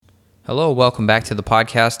Hello, welcome back to the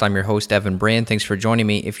podcast. I'm your host, Evan Brand. Thanks for joining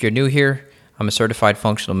me. If you're new here, I'm a certified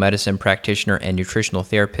functional medicine practitioner and nutritional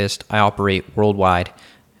therapist. I operate worldwide.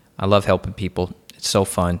 I love helping people. It's so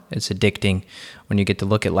fun. It's addicting when you get to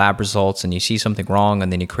look at lab results and you see something wrong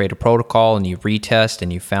and then you create a protocol and you retest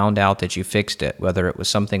and you found out that you fixed it, whether it was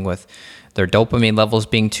something with their dopamine levels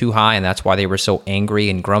being too high and that's why they were so angry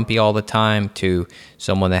and grumpy all the time, to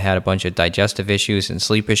someone that had a bunch of digestive issues and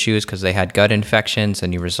sleep issues because they had gut infections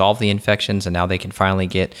and you resolve the infections and now they can finally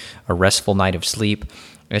get a restful night of sleep.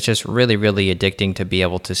 It's just really, really addicting to be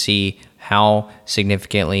able to see how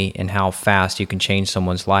significantly and how fast you can change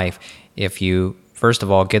someone's life if you, first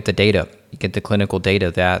of all, get the data, get the clinical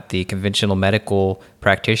data that the conventional medical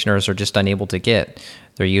practitioners are just unable to get.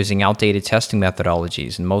 They're using outdated testing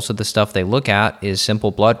methodologies, and most of the stuff they look at is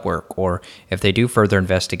simple blood work, or if they do further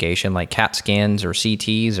investigation like CAT scans or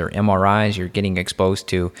CTs or MRIs, you're getting exposed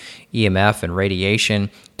to EMF and radiation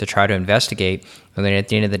to try to investigate. And then at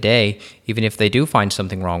the end of the day, even if they do find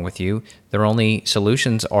something wrong with you, their only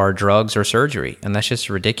solutions are drugs or surgery, and that's just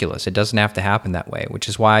ridiculous. It doesn't have to happen that way, which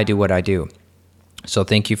is why I do what I do. So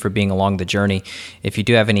thank you for being along the journey. If you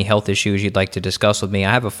do have any health issues you'd like to discuss with me,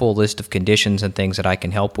 I have a full list of conditions and things that I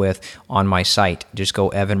can help with on my site. Just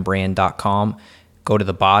go evanbrand.com, go to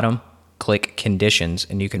the bottom, click conditions,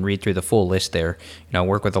 and you can read through the full list there. I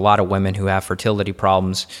work with a lot of women who have fertility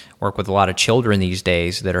problems, work with a lot of children these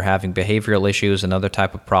days that are having behavioral issues and other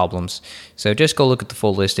type of problems. So just go look at the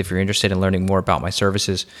full list if you're interested in learning more about my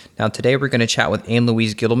services. Now today we're going to chat with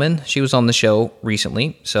Louise Gittleman. She was on the show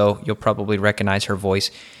recently, so you'll probably recognize her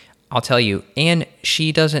voice. I'll tell you, and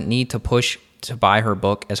she doesn't need to push to buy her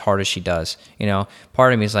book as hard as she does.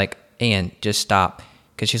 Part of me is like, Ann, just stop.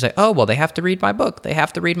 Because she's like, oh, well, they have to read my book. They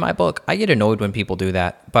have to read my book. I get annoyed when people do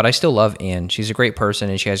that, but I still love Ann. She's a great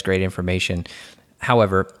person and she has great information.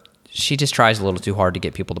 However, she just tries a little too hard to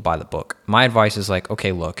get people to buy the book. My advice is like,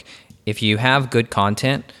 okay, look, if you have good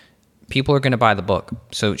content, people are going to buy the book.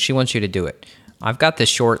 So she wants you to do it. I've got this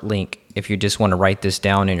short link if you just want to write this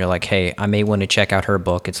down and you're like, hey, I may want to check out her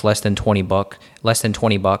book. It's less than $20,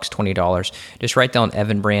 $20. Just write down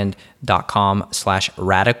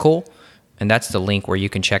evanbrand.com/radical. And that's the link where you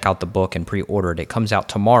can check out the book and pre-order it. It comes out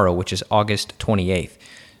tomorrow, which is August 28th.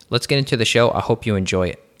 Let's get into the show. I hope you enjoy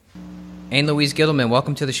it. Louise Gittleman,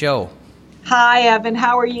 welcome to the show. Hi, Evan.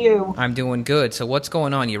 How are you? I'm doing good. So what's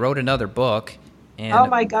going on? You wrote another book. And oh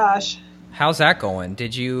my gosh. How's that going?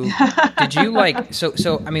 Did you like,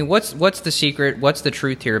 so I mean, what's the secret? What's the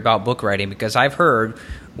truth here about book writing? Because I've heard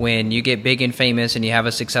when you get big and famous and you have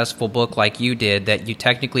a successful book like you did, that you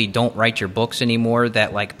technically don't write your books anymore,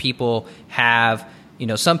 that like people have,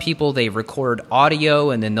 some people, they record audio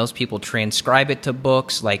and then those people transcribe it to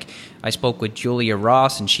books. Like I spoke with Julia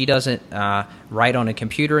Ross and she doesn't write on a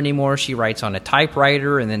computer anymore. She writes on a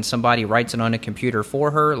typewriter and then somebody writes it on a computer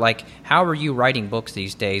for her. Like, how are you writing books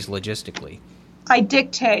these days logistically? I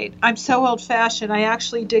dictate. I'm so old-fashioned. I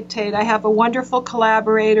actually dictate. I have a wonderful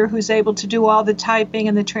collaborator who's able to do all the typing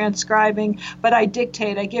and the transcribing, but I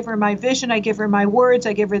dictate. I give her my vision. I give her my words.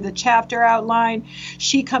 I give her the chapter outline.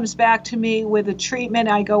 She comes back to me with a treatment.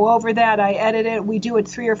 I go over that. I edit it. We do it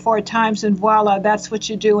 3 or 4 times, and voila, that's what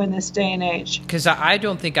you do in this day and age. Because I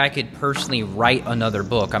don't think I could personally write another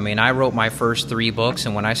book. I mean, I wrote my first 3 books,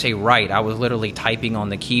 and when I say write, I was literally typing on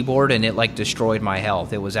the keyboard, and it like destroyed my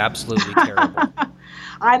health. It was absolutely terrible.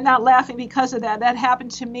 I'm not laughing because of that. That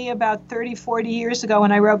happened to me about 30, 40 years ago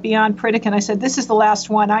when I wrote Beyond Pritikin. I said, this is the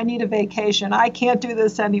last one. I need a vacation. I can't do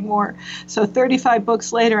this anymore. So 35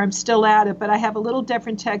 books later, I'm still at it, but I have a little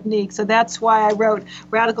different technique. So that's why I wrote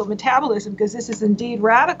Radical Metabolism, because this is indeed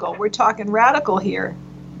radical. We're talking radical here.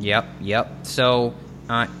 Yep. So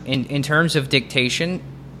in terms of dictation,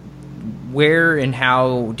 where and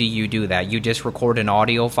how do you do that? You just record an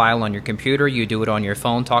audio file on your computer? You do it on your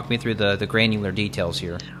phone? Talk me through the granular details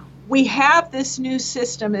here. We have this new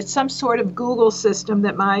system. It's some sort of Google system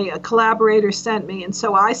that my collaborator sent me. And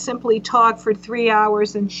so I simply talk for 3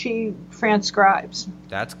 hours and she transcribes.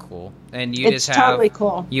 That's cool. And it's totally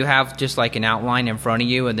cool. You have just like an outline in front of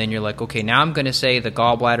you, and then you're like, okay, now I'm going to say the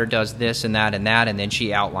gallbladder does this and that, and then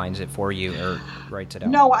she outlines it for you or writes it out.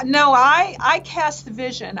 No, I cast the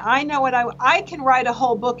vision. I know what I can write a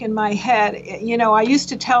whole book in my head. I used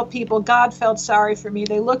to tell people God felt sorry for me.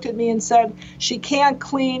 They looked at me and said, she can't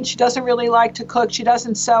clean, she doesn't really like to cook, she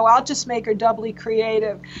doesn't sew, I'll just make her doubly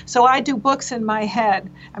creative. So I do books in my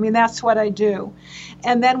head. I mean, that's what I do.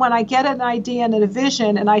 And then when I get an idea and a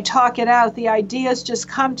vision and I talk it out, the ideas just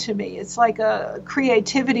come to me. It's like a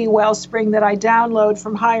creativity wellspring that I download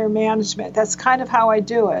from higher management. That's kind of how I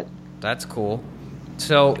do it. That's cool.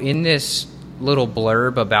 So in this little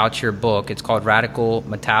blurb about your book. It's called Radical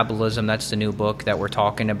Metabolism. That's the new book that we're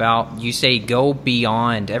talking about. You say go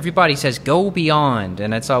beyond. Everybody says go beyond,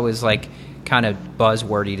 and it's always like kind of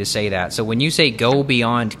buzzwordy to say that. So when you say go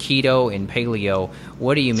beyond keto and paleo,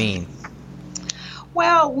 what do you mean?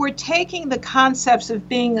 Well, we're taking the concepts of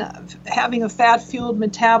having a fat-fueled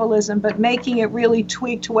metabolism, but making it really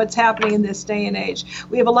tweaked to what's happening in this day and age.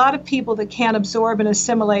 We have a lot of people that can't absorb and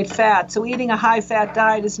assimilate fat, so eating a high-fat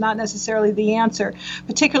diet is not necessarily the answer,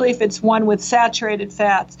 particularly if it's one with saturated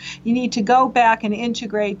fats. You need to go back and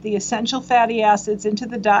integrate the essential fatty acids into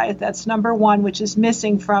the diet. That's number one, which is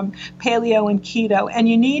missing from paleo and keto. And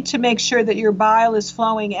you need to make sure that your bile is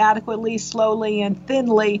flowing adequately, slowly, and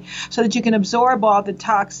thinly so that you can absorb all the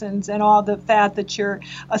toxins and all the fat that you're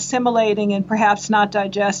assimilating and perhaps not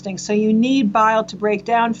digesting. So you need bile to break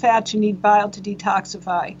down fat, you need bile to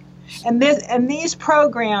detoxify. And these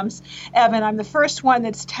programs, Evan, I'm the first one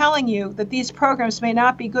that's telling you that these programs may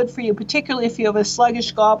not be good for you, particularly if you have a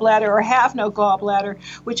sluggish gallbladder or have no gallbladder,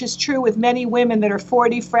 which is true with many women that are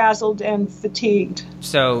 40, frazzled, and fatigued.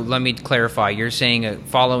 So let me clarify. You're saying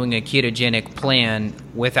following a ketogenic plan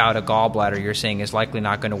without a gallbladder, you're saying is likely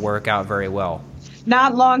not going to work out very well.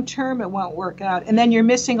 Not long term, it won't work out. And then you're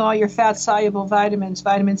missing all your fat-soluble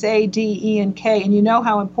vitamins A, D, E, and K. And you know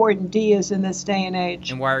how important D is in this day and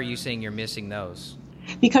age. And why are you saying you're missing those?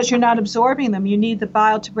 Because you're not absorbing them. You need the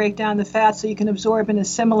bile to break down the fat so you can absorb and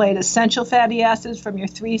assimilate essential fatty acids from your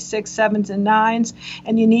 3, 6, 7s, and 9s.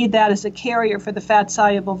 And you need that as a carrier for the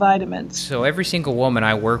fat-soluble vitamins. So every single woman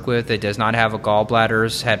I work with that does not have a gallbladder,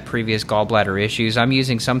 has had previous gallbladder issues, I'm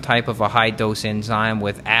using some type of a high-dose enzyme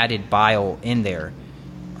with added bile in there.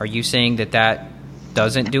 Are you saying that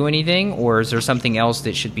doesn't do anything, or is there something else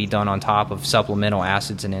that should be done on top of supplemental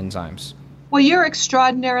acids and enzymes? Well, you're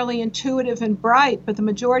extraordinarily intuitive and bright, but the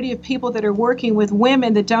majority of people that are working with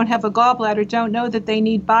women that don't have a gallbladder don't know that they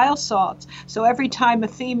need bile salts. So every time a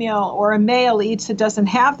female or a male eats that doesn't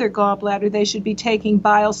have their gallbladder, they should be taking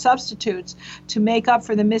bile substitutes to make up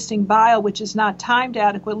for the missing bile, which is not timed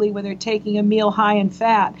adequately when they're taking a meal high in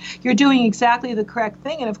fat. You're doing exactly the correct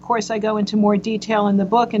thing, and of course I go into more detail in the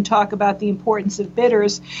book and talk about the importance of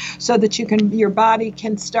bitters so that your body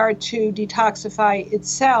can start to detoxify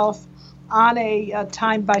itself on a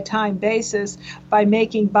time-by-time basis by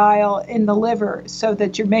making bile in the liver so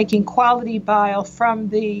that you're making quality bile from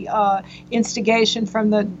the instigation from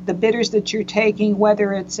the bitters that you're taking,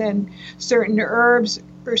 whether it's in certain herbs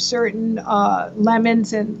or certain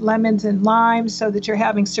lemons and limes, so that you're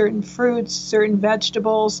having certain fruits, certain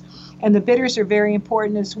vegetables. And the bitters are very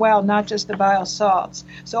important as well, not just the bile salts.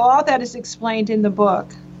 So all that is explained in the book.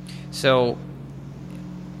 So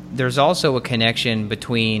there's also a connection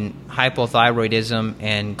between hypothyroidism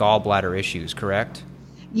and gallbladder issues, correct?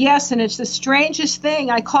 Yes, and it's the strangest thing.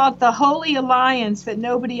 I call it the holy alliance that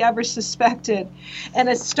nobody ever suspected. And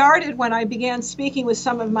it started when I began speaking with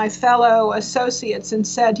some of my fellow associates and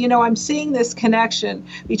said, I'm seeing this connection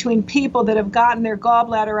between people that have gotten their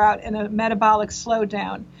gallbladder out and a metabolic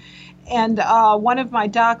slowdown. And one of my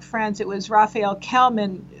doc friends, it was Raphael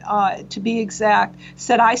Kelman, to be exact,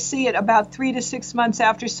 said, I see it about 3 to 6 months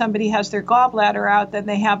after somebody has their gallbladder out, then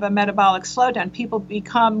they have a metabolic slowdown. People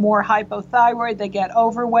become more hypothyroid, they get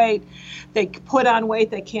overweight, they put on weight,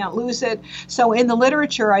 they can't lose it. So in the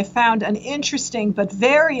literature, I found an interesting but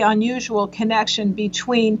very unusual connection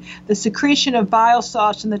between the secretion of bile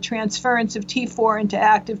salts and the transference of T4 into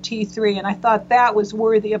active T3, and I thought that was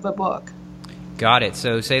worthy of a book. Got it.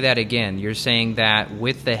 So say that again. You're saying that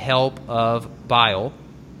with the help of bile,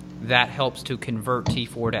 that helps to convert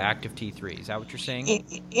T4 to active T3. Is that what you're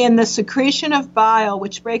saying? In the secretion of bile,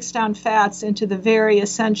 which breaks down fats into the very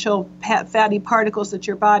essential fatty particles that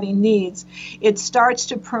your body needs, it starts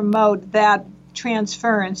to promote that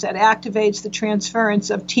transference, that activates the transference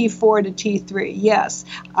of T4 to T3. Yes,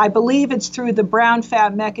 I believe it's through the brown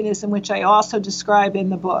fat mechanism, which I also describe in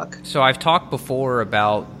the book. So I've talked before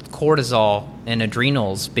about cortisol and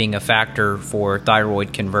adrenals being a factor for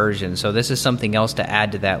thyroid conversion. So this is something else to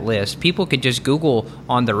add to that list. People could just Google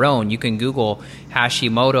on their own. You can Google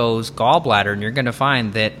Hashimoto's gallbladder, and you're going to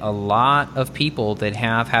find that a lot of people that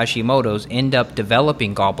have Hashimoto's end up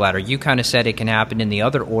developing gallbladder. You kind of said it can happen in the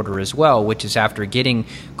other order as well, which is after getting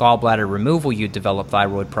gallbladder removal, you develop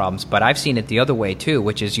thyroid problems. But I've seen it the other way too,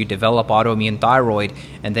 which is you develop autoimmune thyroid,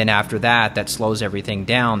 and then after that, that slows everything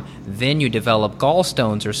down. Then you develop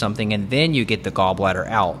gallstones or something, and then you get the gallbladder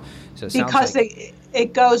out. So it sounds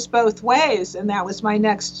It goes both ways, and that was my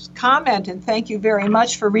next comment, and thank you very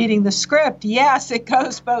much for reading the script. Yes, it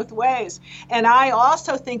goes both ways. And I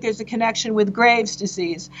also think there's a connection with Graves'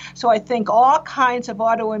 disease. So I think all kinds of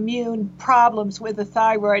autoimmune problems with the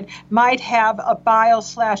thyroid might have a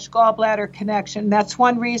bile/gallbladder connection. That's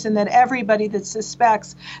one reason that everybody that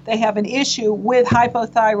suspects they have an issue with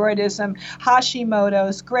hypothyroidism,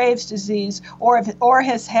 Hashimoto's, Graves' disease, or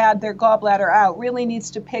has had their gallbladder out really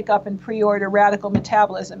needs to pick up and pre-order Radical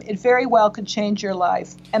Metabolism. It very well could change your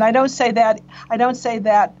life, and I don't say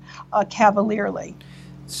that cavalierly.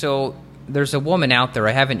 So there's a woman out there,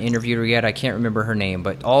 I haven't interviewed her yet, I can't remember her name,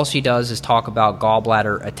 but all she does is talk about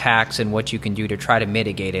gallbladder attacks and what you can do to try to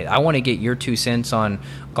mitigate it. I want to get your 2 cents on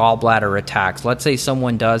gallbladder attacks. Let's say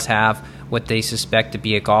someone does have what they suspect to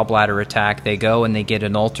be a gallbladder attack. They go and they get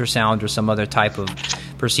an ultrasound or some other type of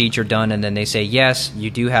procedure done, and then they say, yes,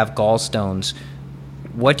 you do have gallstones.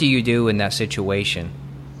 What do you do in that situation?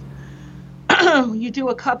 You do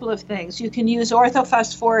a couple of things. You can use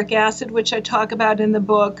orthophosphoric acid, which I talk about in the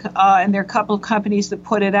book, and there are a couple of companies that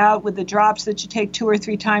put it out with the drops that you take 2 or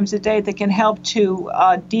 3 times a day that can help to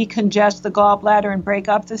decongest the gallbladder and break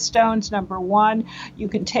up the stones, number 1. You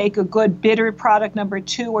can take a good bitter product, number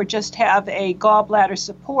 2, or just have a gallbladder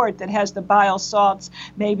support that has the bile salts,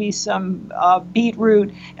 maybe some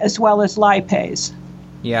beetroot, as well as lipase.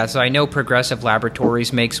 Yeah, so I know Progressive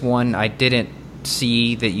Laboratories makes one. I didn't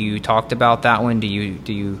see that you talked about that one. Do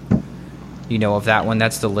you know of that one?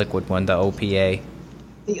 That's the liquid one, the OPA.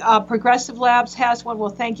 The Progressive Labs has one. Well,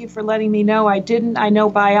 thank you for letting me know. I didn't. I know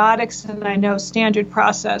Biotics and I know Standard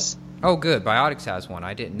Process. Oh, good. Biotics has one.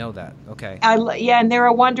 I didn't know that. Okay. Yeah, and they're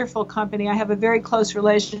a wonderful company. I have a very close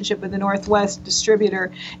relationship with the Northwest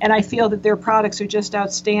distributor, and I feel that their products are just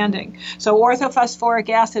outstanding. So orthophosphoric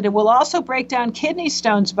acid, it will also break down kidney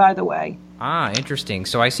stones, by the way. Ah, interesting.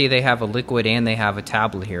 So I see they have a liquid and they have a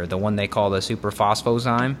tablet here, the one they call the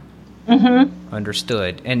superphosphozyme. Mm-hmm.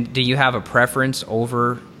 Understood. And do you have a preference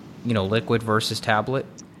over, liquid versus tablet?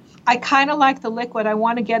 I kind of like the liquid. I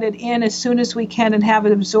want to get it in as soon as we can and have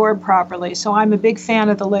it absorbed properly. So I'm a big fan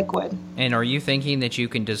of the liquid. And are you thinking that you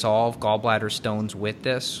can dissolve gallbladder stones with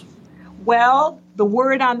this? Well, the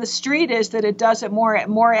word on the street is that it does it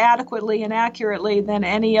more adequately and accurately than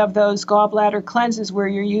any of those gallbladder cleanses where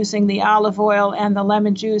you're using the olive oil and the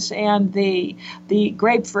lemon juice and the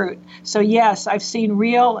grapefruit. So yes, I've seen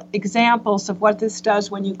real examples of what this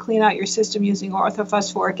does when you clean out your system using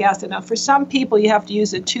orthophosphoric acid. Now, for some people, you have to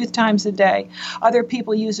use it 2 times a day. Other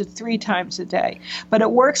people use it 3 times a day. But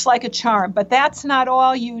it works like a charm. But that's not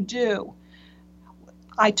all you do.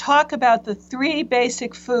 I talk about the 3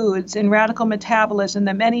 basic foods in Radical Metabolism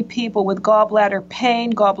that many people with gallbladder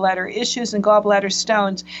pain, gallbladder issues, and gallbladder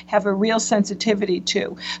stones have a real sensitivity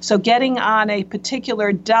to. So getting on a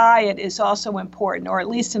particular diet is also important, or at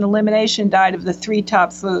least an elimination diet of the 3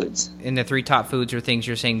 top foods. And the 3 top foods are things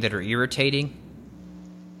you're saying that are irritating?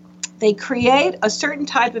 They create a certain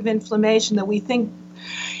type of inflammation that we think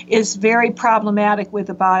is very problematic with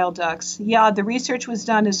the bile ducts. Yeah, the research was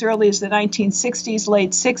done as early as the 1960s, late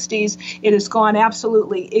 60s. It has gone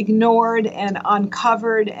absolutely ignored and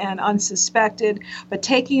uncovered and unsuspected. But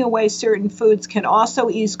taking away certain foods can also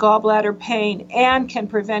ease gallbladder pain and can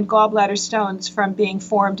prevent gallbladder stones from being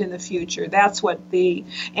formed in the future. That's what the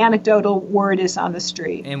anecdotal word is on the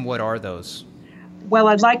street. And what are those? Well,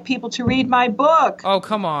 I'd like people to read my book. Oh,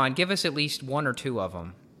 come on. Give us at least 1 or 2 of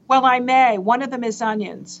them. Well, I may. One of them is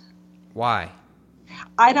onions. Why?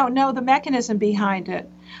 I don't know the mechanism behind it.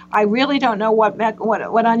 I really don't know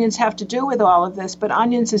what onions have to do with all of this, but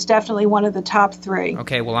onions is definitely one of the top 3.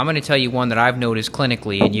 Okay, well, I'm going to tell you one that I've noticed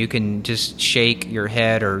clinically, and you can just shake your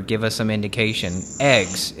head or give us some indication.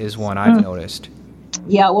 Eggs is one I've noticed.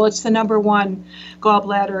 Yeah, well, it's the number 1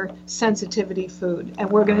 gallbladder sensitivity food, and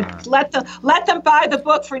we're going to let them buy the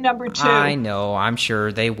book for number 2. I know, I'm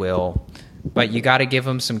sure they will. But you got to give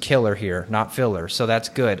them some killer here, not filler. So that's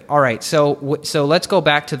good. All right. So let's go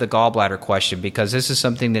back to the gallbladder question, because this is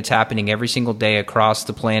something that's happening every single day across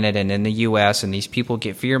the planet and in the U.S. And these people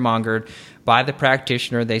get fear-mongered by the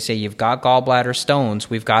practitioner. They say, you've got gallbladder stones.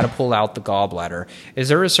 We've got to pull out the gallbladder. Is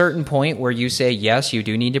there a certain point where you say, yes, you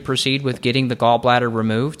do need to proceed with getting the gallbladder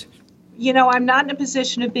removed? I'm not in a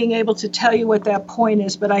position of being able to tell you what that point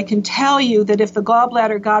is, but I can tell you that if the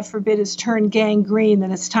gallbladder, God forbid, is turned gangrene,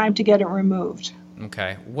 then it's time to get it removed.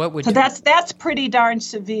 Okay. What would So that's pretty darn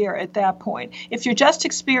severe at that point. If you're just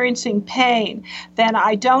experiencing pain, then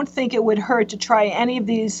I don't think it would hurt to try any of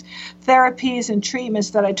these therapies and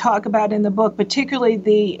treatments that I talk about in the book, particularly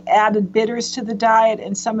the added bitters to the diet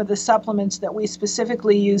and some of the supplements that we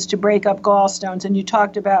specifically use to break up gallstones. And you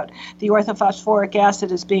talked about the orthophosphoric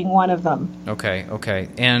acid as being one of them. Okay. Okay.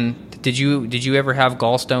 And did you ever have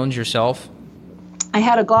gallstones yourself? I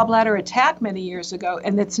had a gallbladder attack many years ago,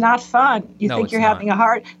 and it's not fun. You No, think it's you're not. having a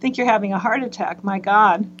heart attack. My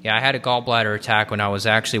God. Yeah, I had a gallbladder attack when I was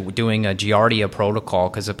actually doing a Giardia protocol,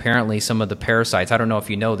 because apparently some of the parasites, I don't know if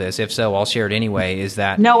you know this, if so, I'll share it anyway, is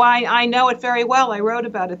that... No, I know it very well. I wrote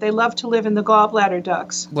about it. They love to live in the gallbladder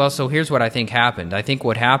ducts. Well, so here's what I think happened. I think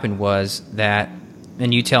what happened was that,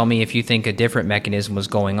 and you tell me if you think a different mechanism was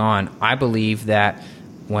going on, I believe that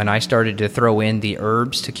when I started to throw in the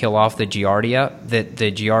herbs to kill off the Giardia, that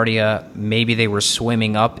the Giardia, maybe they were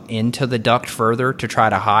swimming up into the duct further to try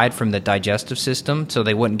to hide from the digestive system so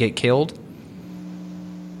they wouldn't get killed.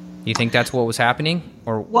 You think that's what was happening?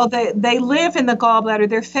 Or Well, they live in the gallbladder.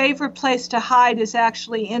 Their favorite place to hide is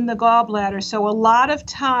actually in the gallbladder. So a lot of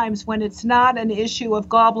times when it's not an issue of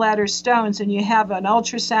gallbladder stones and you have an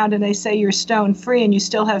ultrasound and they say you're stone free and you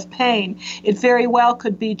still have pain, it very well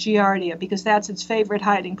could be Giardia, because that's its favorite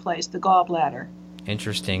hiding place, the gallbladder.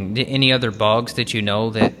 Interesting. Any other bugs that you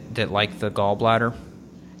know that like the gallbladder?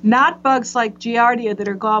 Not bugs like Giardia that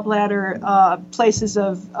are gallbladder places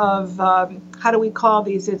of how do we call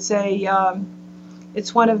these?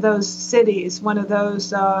 It's one of those cities, one of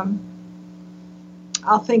those.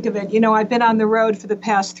 I'll think of it. You know, I've been on the road for the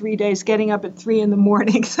past 3 days, getting up at 3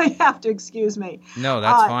 a.m, so you have to excuse me. No,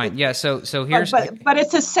 that's fine. Yeah. So here's. But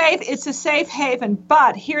it's a safe haven.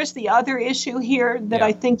 But here's the other issue here that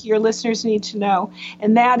I think your listeners need to know,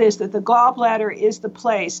 and that is that the gallbladder is the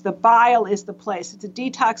place, the bile is the place. It's a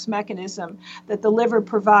detox mechanism that the liver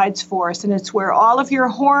provides for us, and it's where all of your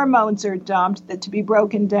hormones are dumped to be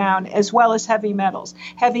broken down, as well as heavy metals.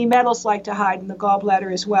 Heavy metals like to hide in the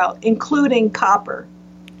gallbladder as well, including copper.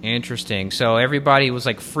 Interesting. So everybody was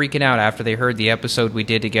like freaking out after they heard the episode we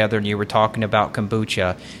did together, and you were talking about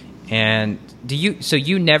kombucha. And so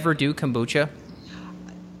you never do kombucha?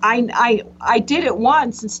 I did it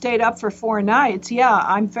once and stayed up for 4 nights. Yeah,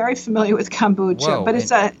 I'm very familiar with kombucha. Whoa,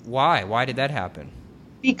 but why? Why did that happen?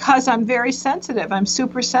 Because I'm very sensitive. I'm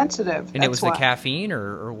super sensitive. And it was the caffeine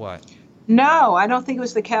or what? No, I don't think it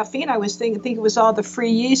was the caffeine. I think it was all the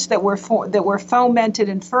free yeast that were fomented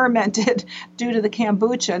and fermented due to the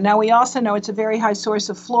kombucha. Now, we also know it's a very high source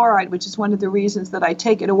of fluoride, which is one of the reasons that I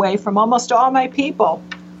take it away from almost all my people.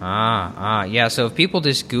 Yeah. So if people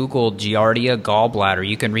just Google Giardia gallbladder,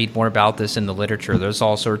 you can read more about this in the literature. There's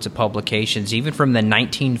all sorts of publications, even from the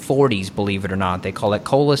 1940s, believe it or not. They call it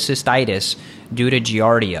cholecystitis due to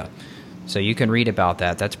Giardia. So you can read about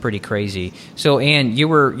that. That's pretty crazy. So, Ann, you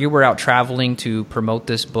were out traveling to promote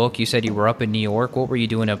this book. You said you were up in New York. What were you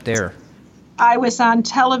doing up there? I was on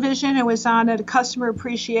television. I was on a Customer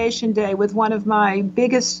Appreciation Day with one of my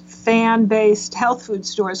biggest fan-based health food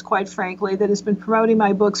stores, quite frankly, that has been promoting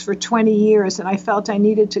my books for 20 years, and I felt I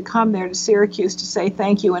needed to come there to Syracuse to say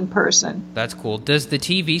thank you in person. That's cool. Does the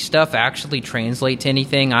TV stuff actually translate to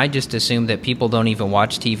anything? I just assume that people don't even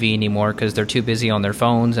watch TV anymore because they're too busy on their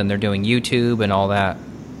phones and they're doing YouTube and all that.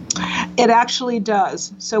 It actually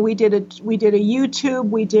does. So we did a YouTube,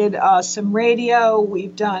 we did some radio,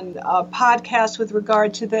 we've done podcasts with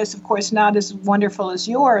regard to this. Of course, not as wonderful as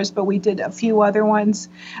yours, but we did a few other ones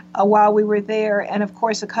while we were there. And of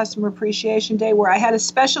course, a Customer Appreciation Day where I had a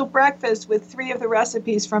special breakfast with 3 of the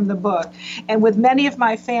recipes from the book and with many of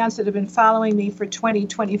my fans that have been following me for 20,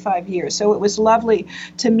 25 years. So it was lovely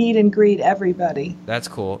to meet and greet everybody. That's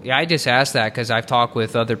cool. Yeah, I just asked that because I've talked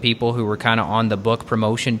with other people who were kind of on the book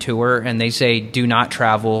promotion tour, and they say do not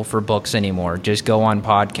travel for books anymore. Just go on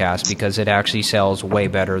podcasts because it actually sells way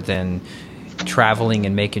better than traveling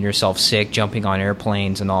and making yourself sick, jumping on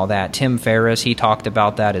airplanes and all that. Tim Ferriss, he talked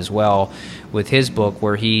about that as well with his book,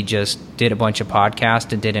 where he just did a bunch of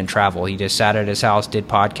podcasts and didn't travel. He just sat at his house, did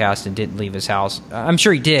podcasts, and didn't leave his house. I'm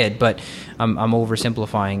sure he did, but I'm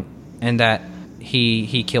oversimplifying, and that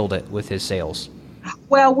he killed it with his sales.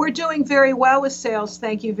 Well, we're doing very well with sales,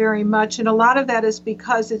 thank you very much. And a lot of that is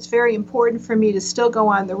because it's very important for me to still go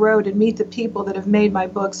on the road and meet the people that have made my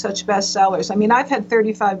books such bestsellers. I mean, I've had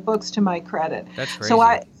 35 books to my credit. That's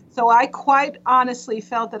crazy. So I quite honestly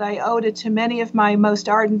felt that I owed it to many of my most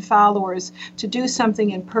ardent followers to do something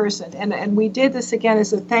in person. And we did this again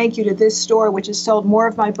as a thank you to this store, which has sold more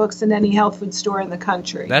of my books than any health food store in the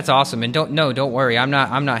country. That's awesome. And don't worry. I'm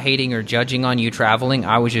not hating or judging on you traveling.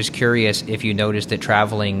 I was just curious if you noticed that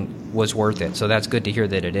traveling was worth it. So that's good to hear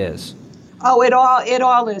that it is. Oh, it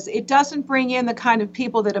all is. It doesn't bring in the kind of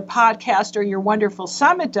people that a podcast or your wonderful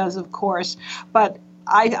summit does, of course, but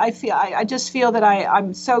I just feel that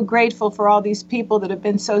I'm so grateful for all these people that have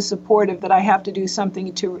been so supportive that I have to do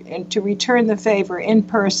something to return the favor in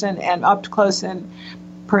person and up close and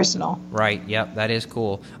personal. Right. Yep. That is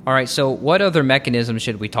cool. All right. So what other mechanisms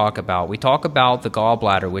should we talk about? We talk about the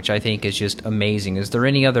gallbladder, which I think is just amazing. Is there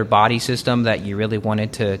any other body system that you really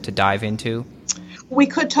wanted to dive into? We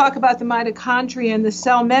could talk about the mitochondria and the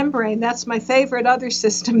cell membrane. That's my favorite other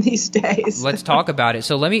system these days. Let's talk about it.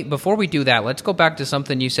 So before we do that, let's go back to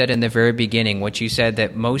something you said in the very beginning, which you said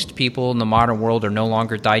that most people in the modern world are no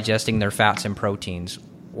longer digesting their fats and proteins.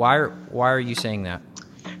 Why are you saying that?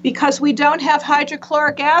 Because we don't have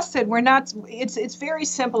hydrochloric acid. We're not. It's very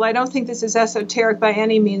simple. I don't think this is esoteric by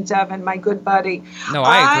any means, Evan, my good buddy. No,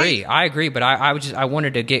 I agree. But I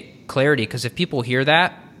wanted to get clarity, because if people hear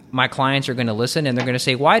that, my clients are going to listen and they're going to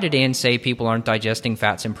say, why did Ann say people aren't digesting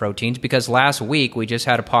fats and proteins? Because last week we just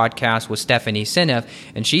had a podcast with Stephanie Seneff,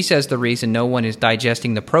 and she says the reason no one is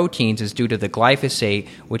digesting the proteins is due to the glyphosate,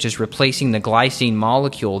 which is replacing the glycine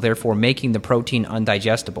molecule, therefore making the protein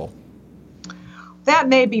undigestible. That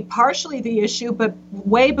may be partially the issue, but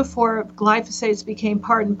way before glyphosates became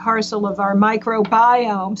part and parcel of our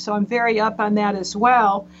microbiome, so I'm very up on that as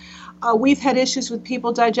well. We've had issues with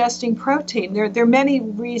people digesting protein. There are many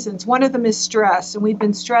reasons. One of them is stress, and we've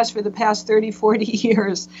been stressed for the past 30, 40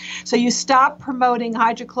 years. So you stop promoting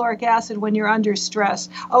hydrochloric acid when you're under stress.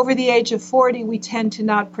 Over the age of 40, we tend to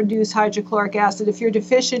not produce hydrochloric acid. If you're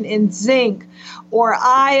deficient in zinc or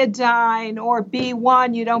iodine or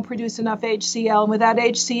B1, you don't produce enough HCl. And without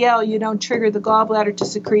HCl, you don't trigger the gallbladder to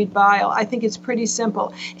secrete bile. I think it's pretty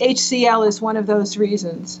simple. HCl is one of those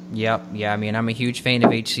reasons. Yep. Yeah. I mean, I'm a huge fan of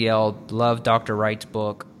HCl. Love Dr. Wright's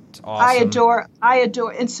book. It's awesome. I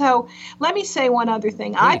adore. And so let me say one other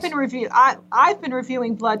thing. Please. I've been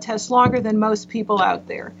reviewing blood tests longer than most people out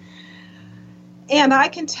there. And I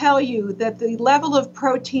can tell you that the level of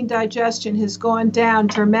protein digestion has gone down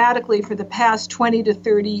dramatically for the past 20 to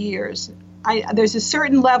 30 years. There's a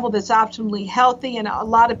certain level that's optimally healthy, and a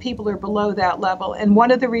lot of people are below that level. And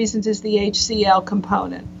one of the reasons is the HCl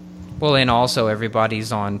component. Well, and also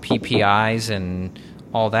everybody's on PPIs and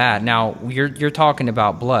all that. Now, you're talking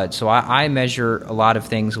about blood. So I measure a lot of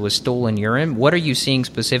things with stool and urine. What are you seeing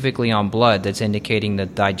specifically on blood that's indicating the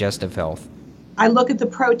digestive health? I look at the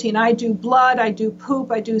protein. I do blood, I do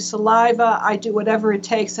poop, I do saliva, I do whatever it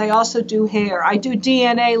takes. I also do hair. I do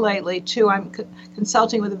DNA lately, too. I'm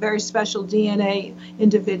consulting with a very special DNA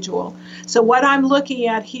individual. So what I'm looking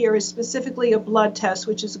at here is specifically a blood test,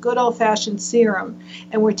 which is a good old-fashioned serum.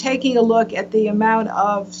 And we're taking a look at the amount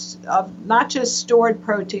of not just stored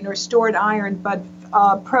protein or stored iron, but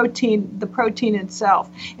the protein itself,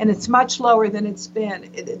 and it's much lower than it's been.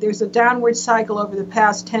 There's a downward cycle over the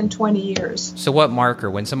past 10, 20 years. So what marker,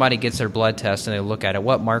 when somebody gets their blood test and they look at it,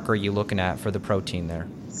 what marker are you looking at for the protein there?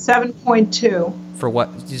 7.2. For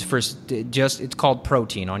what? It's called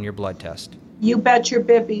protein on your blood test. You bet your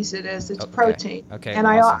bippies it is. It's protein. Okay. And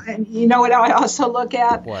awesome. and you know what I also look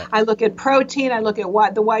at? What? I look at protein. I look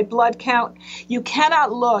at the white blood count. You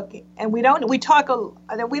cannot look, and we don't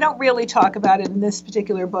really talk about it in this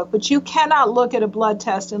particular book, but you cannot look at a blood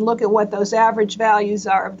test and look at what those average values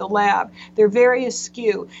are of the lab. They're very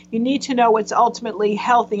askew. You need to know what's ultimately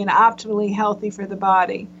healthy and optimally healthy for the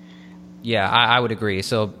body. Yeah, I would agree.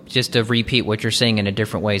 So just to repeat what you're saying in a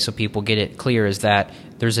different way so people get it clear is that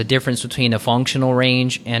there's a difference between a functional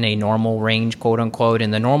range and a normal range, quote unquote.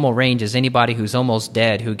 And the normal range is anybody who's almost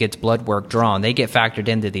dead who gets blood work drawn. They get factored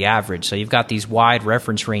into the average. So you've got these wide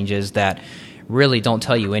reference ranges that really don't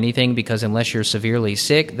tell you anything, because unless you're severely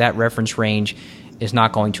sick, that reference range is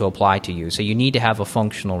not going to apply to you. So you need to have a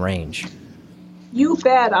functional range. You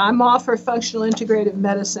bet. I'm all for functional integrative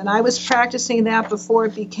medicine. I was practicing that before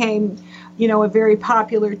it became, a very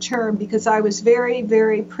popular term, because I was very,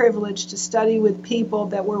 very privileged to study with people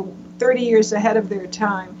that were 30 years ahead of their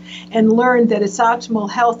time and learned that it's optimal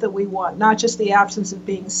health that we want, not just the absence of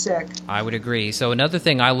being sick. I would agree. So another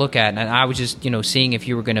thing I look at, and I was just, seeing if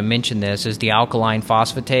you were going to mention this, is the alkaline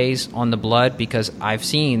phosphatase on the blood, because I've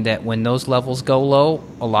seen that when those levels go low,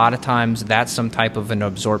 a lot of times that's some type of an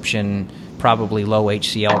absorption, probably low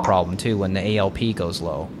HCl problem too, when the ALP goes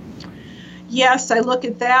low. Yes, I look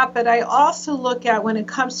at that, but I also look at, when it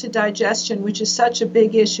comes to digestion, which is such a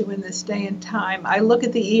big issue in this day and time, I look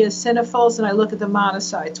at the eosinophils and I look at the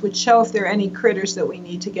monocytes, which show if there are any critters that we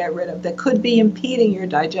need to get rid of that could be impeding your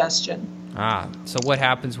digestion. So what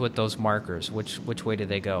happens with those markers? Which way do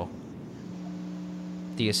they go?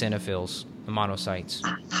 The eosinophils. the monocytes?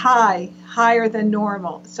 Higher than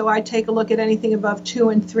normal. So I take a look at anything above 2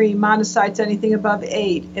 and 3, monocytes anything above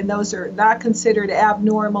 8, and those are not considered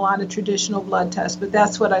abnormal on a traditional blood test, but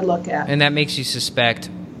that's what I look at. And that makes you suspect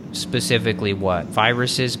specifically what?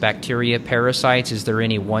 Viruses, bacteria, parasites? Is there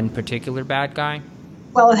any one particular bad guy?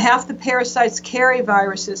 Well, half the parasites carry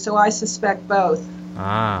viruses, so I suspect both.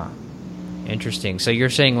 Ah, interesting. So you're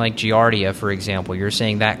saying like Giardia, for example, you're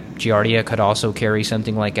saying that Giardia could also carry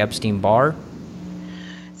something like Epstein-Barr?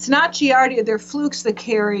 It's not Giardia, they're flukes that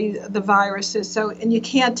carry the viruses. So, and you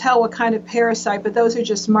can't tell what kind of parasite, but those are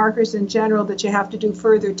just markers in general that you have to do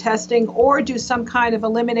further testing or do some kind of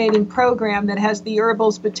eliminating program that has the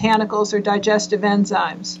herbals, botanicals, or digestive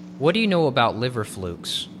enzymes. What do you know about liver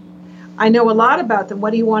flukes? I know a lot about them. What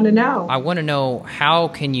do you want to know? I want to know, how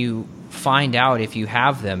can you find out if you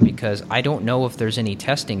have them, because I don't know if there's any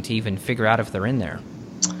testing to even figure out if they're in there.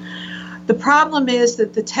 The problem is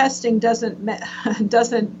that the testing doesn't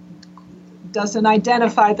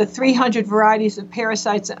identify the 300 varieties of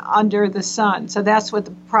parasites under the sun. So that's what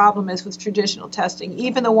the problem is with traditional testing,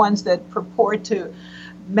 even the ones that purport to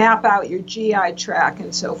map out your GI tract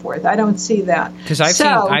and so forth. I don't see that. Because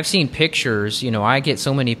I've seen pictures, I get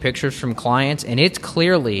so many pictures from clients, and it's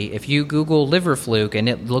clearly, if you Google liver fluke, and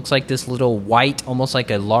it looks like this little white, almost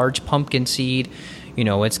like a large pumpkin seed,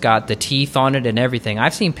 it's got the teeth on it and everything.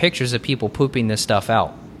 I've seen pictures of people pooping this stuff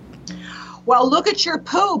out. Well, look at your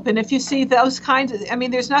poop, and if you see those kinds of,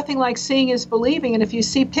 there's nothing like seeing is believing, and if you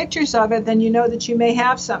see pictures of it, then you know that you may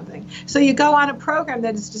have something. So you go on a program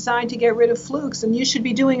that is designed to get rid of flukes, and you should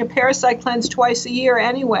be doing a parasite cleanse twice a year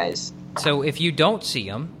anyways. So if you don't see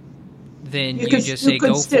them, then you just say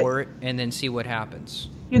go for it and then see what happens.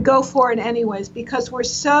 You go for it anyways, because we're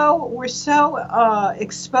so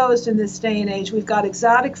exposed in this day and age. We've got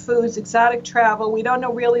exotic foods, exotic travel. We don't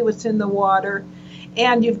know really what's in the water.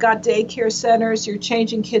 And you've got daycare centers, you're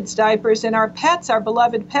changing kids' diapers, and our pets, our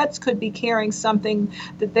beloved pets, could be carrying something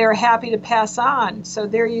that they're happy to pass on. So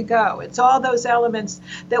there you go. It's all those elements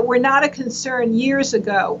that were not a concern years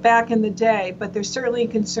ago, back in the day, but they're certainly a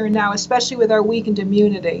concern now, especially with our weakened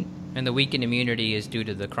immunity. And the weakened immunity is due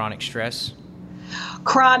to the chronic stress?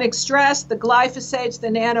 Chronic stress, the glyphosates, the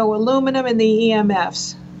nanoaluminum, and the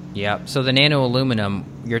EMFs. Yeah, so the nanoaluminum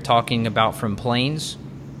you're talking about from planes?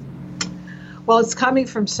 Well, it's coming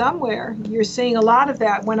from somewhere. You're seeing a lot of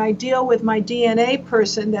that. When I deal with my DNA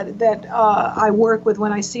person that I work with,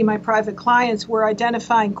 when I see my private clients, we're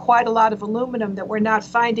identifying quite a lot of aluminum that we're not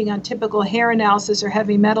finding on typical hair analysis or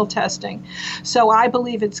heavy metal testing. So I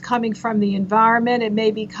believe it's coming from the environment. It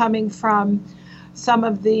may be coming from some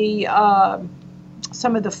of the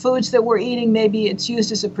foods that we're eating. Maybe it's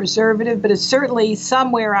used as a preservative, but it's certainly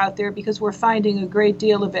somewhere out there because we're finding a great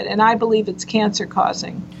deal of it. And I believe it's cancer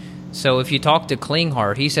causing. So if you talk to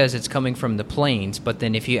Klinghardt, he says it's coming from the planes, but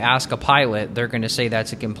then if you ask a pilot, they're going to say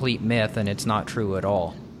that's a complete myth and it's not true at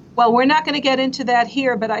all. Well, we're not going to get into that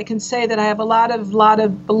here, but I can say that I have a lot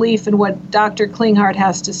of belief in what Dr. Klinghardt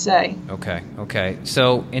has to say. Okay.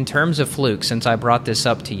 So in terms of fluke, since I brought this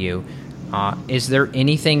up to you, is there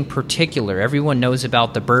anything particular? Everyone knows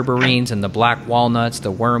about the berberines and the black walnuts,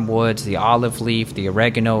 the wormwoods, the olive leaf, the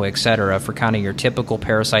oregano, etc., for kind of your typical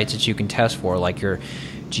parasites that you can test for, like your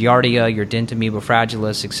Giardia, your Dentamoeba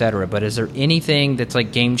fragilis, etc. But is there anything that's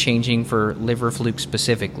like game-changing for liver fluke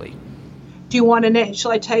specifically? Do you want to know?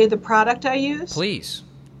 Shall I tell you the product I use? Please.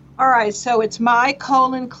 All right, so it's my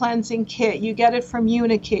colon cleansing kit. You get it from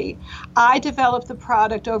Unikey. I developed the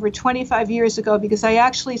product over 25 years ago because I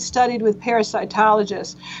actually studied with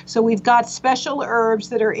parasitologists. So we've got special herbs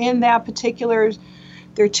that are in that particular.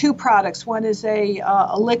 There are two products. One is a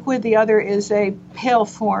liquid, the other is a pill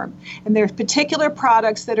form. And there are particular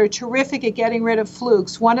products that are terrific at getting rid of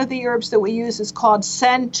flukes. One of the herbs that we use is called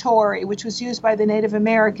Centauri, which was used by the Native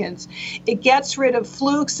Americans. It gets rid of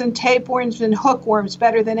flukes and tapeworms and hookworms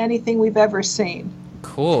better than anything we've ever seen.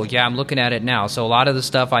 Cool. Yeah, I'm looking at it now. So a lot of the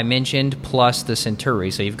stuff I mentioned plus the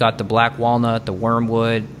Centauri. So you've got the black walnut, the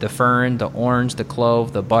wormwood, the fern, the orange, the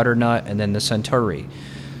clove, the butternut, and then the Centauri.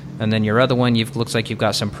 And then your other one, looks like you've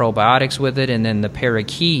got some probiotics with it. And then the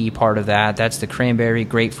parakeet part of that, that's the cranberry,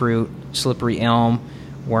 grapefruit, slippery elm,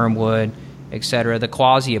 wormwood, etc. The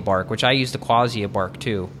quassia bark, which I use the quassia bark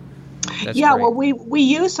too. That's great. Well, we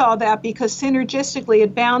use all that because synergistically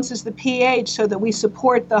it balances the pH so that we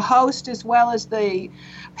support the host as well as the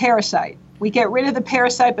parasite. We get rid of the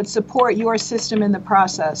parasite but support your system in the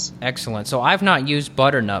process. Excellent. So I've not used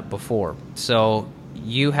butternut before. So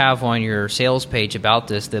you have on your sales page about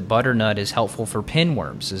this that butternut is helpful for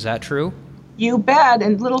pinworms. Is that true? You bet.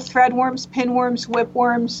 And little threadworms, pinworms,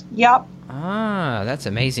 whipworms. Yep. Ah, that's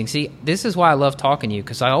amazing. See, this is why I love talking to you,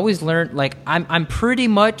 because I always learn, like, I'm pretty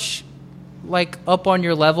much, like, up on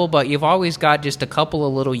your level, but you've always got just a couple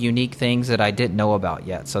of little unique things that I didn't know about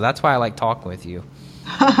yet. So that's why I like talking with you.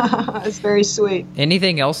 It's very sweet.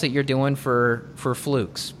 Anything else that you're doing for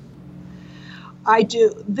flukes? I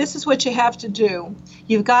do. This is what you have to do.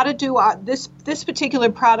 You've got to do this. This particular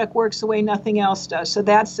product works the way nothing else does. So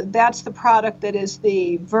that's the product that is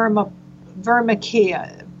the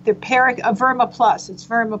Vermicare, the Verma Plus. It's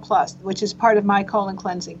Verma Plus, which is part of my colon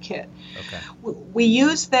cleansing kit. Okay. We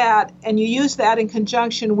use that, and you use that in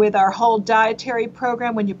conjunction with our whole dietary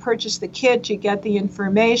program. When you purchase the kit, you get the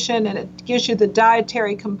information, and it gives you the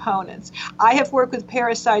dietary components. I have worked with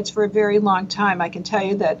parasites for a very long time. I can tell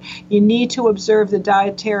you that you need to observe the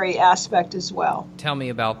dietary aspect as well. Tell me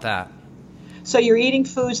about that. So you're eating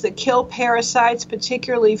foods that kill parasites,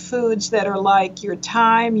 particularly foods that are like your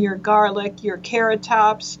thyme, your garlic, your carrot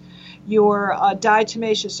tops, your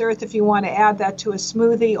diatomaceous earth, if you want to add that to a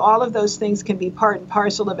smoothie. All of those things can be part and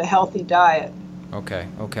parcel of a healthy diet. Okay.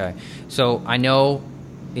 So I know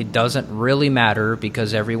it doesn't really matter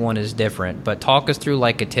because everyone is different, but talk us through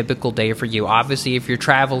like a typical day for you. Obviously, if you're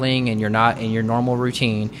traveling and you're not in your normal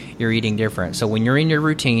routine, you're eating different. So when you're in your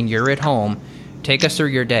routine, you're at home, take us through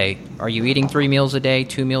your day. Are you eating 3 meals a day,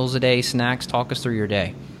 2 meals a day, snacks? Talk us through your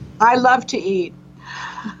day. I love to eat.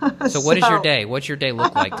 So what is your day? What's your day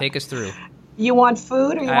look like? Take us through. You want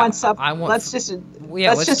food or you want supplements? Let's just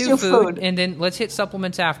do food, and then let's hit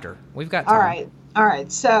supplements after. We've got time. All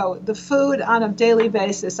right. So the food on a daily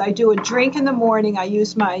basis, I do a drink in the morning. I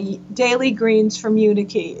use my daily greens from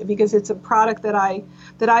Unikey because it's a product that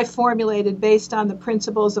I formulated based on the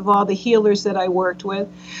principles of all the healers that I worked with.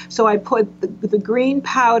 So I put the green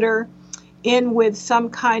powder in with some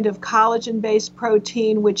kind of collagen-based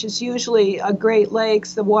protein, which is usually a Great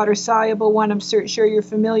Lakes, the water-soluble one. I'm sure you're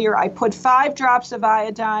familiar. I put 5 drops of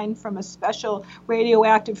iodine from a special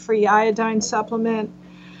radioactive-free iodine supplement.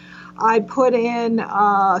 I put in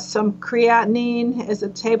some creatinine as a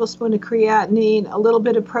tablespoon of creatinine, a little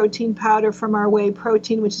bit of protein powder from our whey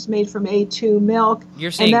protein, which is made from A2 milk. You're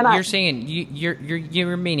saying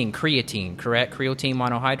you're meaning creatine, correct? Creatine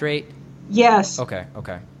monohydrate? Yes. Okay.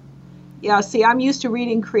 Yeah, see, I'm used to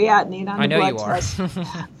reading creatinine on the blood test. I know you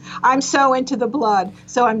are. I'm so into the blood.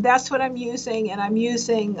 So that's what I'm using, and I'm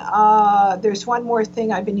using, there's one more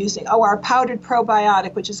thing I've been using. Our powdered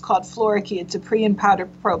probiotic, which is called Florikey. It's a pre and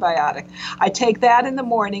powdered probiotic. I take that in the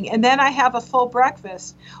morning, and then I have a full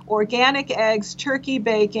breakfast, organic eggs, turkey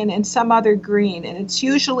bacon, and some other green, and it's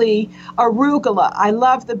usually arugula. I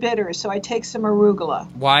love the bitters, so I take some arugula.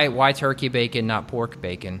 Why turkey bacon, not pork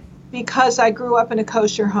bacon? Because I grew up in a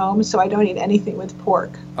kosher home, so I don't eat anything with pork.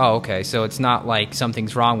 Oh, okay. So it's not like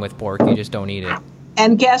something's wrong with pork, you just don't eat it.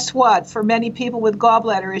 And guess what? For many people with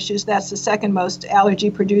gallbladder issues, that's the second most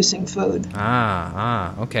allergy-producing food.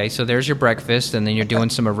 Okay. So there's your breakfast, and then you're doing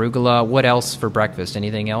some arugula. What else for breakfast?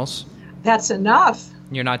 Anything else? That's enough.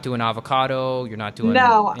 You're not doing avocado? You're not doing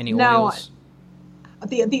any oils?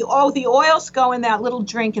 The oils go in that little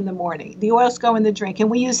drink in the morning. The oils go in the drink. And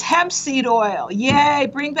we use hemp seed oil. Yay,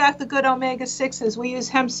 bring back the good omega-6s. We use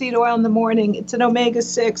hemp seed oil in the morning. It's an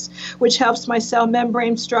omega-6, which helps my cell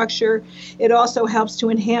membrane structure. It also helps to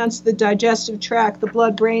enhance the digestive tract, the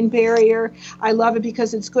blood-brain barrier. I love it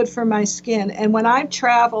because it's good for my skin. And when I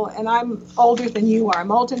travel, and I'm older than you are,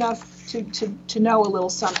 I'm old enough to know a little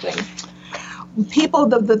something.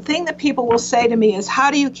 The thing that people will say to me is, how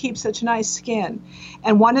do you keep such nice skin?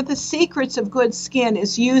 And one of the secrets of good skin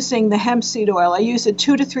is using the hemp seed oil. I use it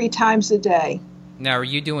 2 to 3 times a day. Now, are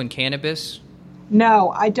you doing cannabis? No,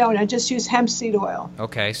 I don't. I just use hemp seed oil.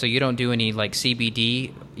 Okay, so you don't do any like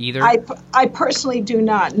CBD either? I personally do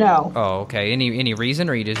not, no. Oh, okay. Any reason,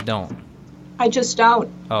 or you just don't? I just don't.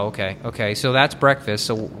 Oh, okay. Okay, so that's breakfast.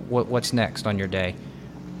 So what's next on your day?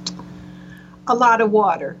 A lot of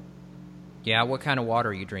water. Yeah, what kind of water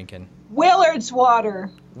are you drinking? Willard's water.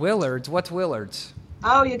 Willard's? What's Willard's?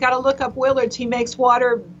 Oh, you got to look up Willard's. He makes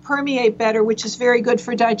water permeate better, which is very good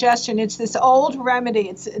for digestion. It's this old remedy.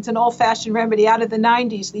 It's an old-fashioned remedy out of the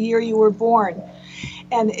 90s, the year you were born.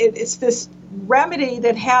 And it's this remedy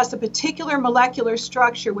that has a particular molecular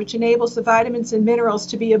structure which enables the vitamins and minerals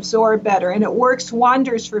to be absorbed better. And it works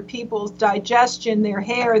wonders for people's digestion, their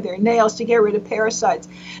hair, their nails, to get rid of parasites.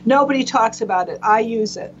 Nobody talks about it. I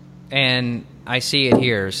use it. And I see it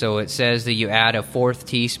here. So it says that you add a 1/4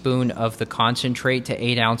 teaspoon of the concentrate to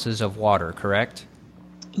 8 ounces of water, correct?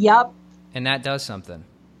 Yep. And that does something.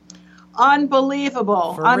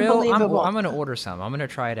 Unbelievable. For Unbelievable. real? I'm going to order some. I'm going to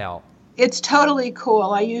try it out. It's totally cool.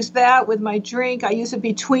 I use that with my drink. I use it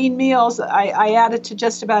between meals. I add it to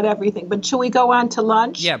just about everything. But should we go on to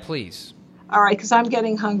lunch? Yeah, please. All right, because I'm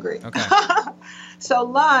getting hungry. Okay. So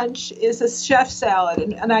lunch is a chef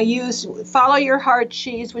salad, and I use Follow Your Heart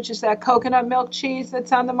cheese, which is that coconut milk cheese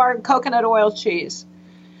that's on the market, coconut oil cheese.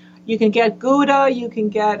 You can get Gouda, you can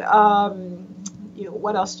get,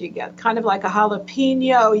 what else do you get? Kind of like a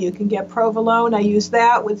jalapeno, you can get provolone. I use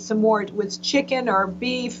that with some more, with chicken or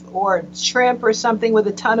beef or shrimp or something with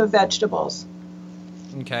a ton of vegetables.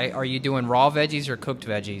 Okay. Are you doing raw veggies or cooked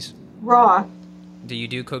veggies? Raw. Do you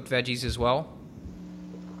do cooked veggies as well?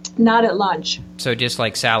 Not at lunch. So just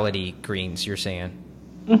like salad-y greens, you're saying?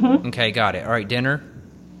 Mm-hmm. Okay, got it. All right, dinner?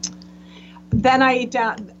 Then I eat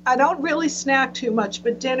down. I don't really snack too much,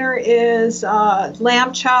 but dinner is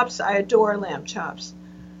lamb chops. I adore lamb chops.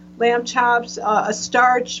 Lamb chops, a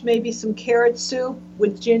starch, maybe some carrot soup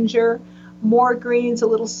with ginger, more greens, a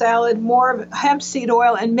little salad, more hemp seed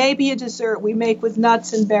oil, and maybe a dessert we make with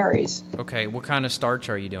nuts and berries. Okay, what kind of starch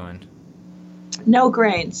are you doing? No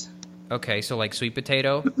grains. Okay, so like sweet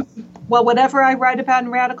potato? Well, whatever I write about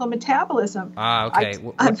in Radical Metabolism. Ah, okay.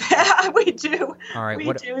 We do. All right.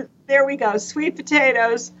 We do. There we go. Sweet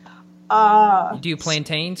potatoes. You do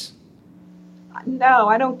plantains? No,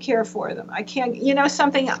 I don't care for them. I can't. You know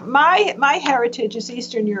something? My heritage is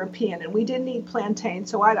Eastern European, and we didn't eat plantain,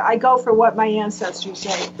 so I go for what my ancestors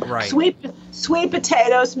say. Right. Sweet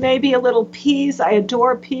potatoes, maybe a little peas. I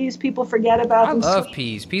adore peas. People forget about them. I love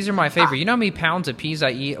peas. Peas are my favorite. You know how many pounds of peas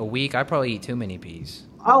I eat a week? I probably eat too many peas.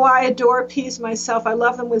 Oh, I adore peas myself. I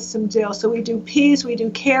love them with some dill. So we do peas, we do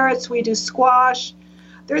carrots, we do squash.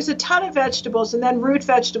 There's a ton of vegetables, and then root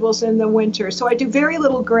vegetables in the winter. So I do very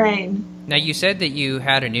little grain. Now, you said that you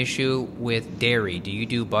had an issue with dairy. Do you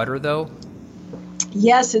do butter, though?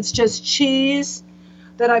 Yes, it's just cheese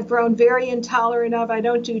that I've grown very intolerant of. I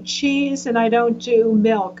don't do cheese, and I don't do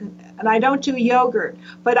milk, and I don't do yogurt.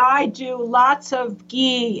 But I do lots of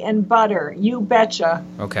ghee and butter. You betcha.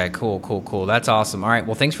 Okay, cool. That's awesome. All right,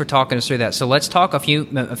 well, thanks for talking us through that. So let's talk a few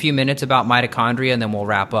minutes about mitochondria, and then we'll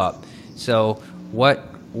wrap up. So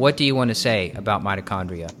what do you want to say about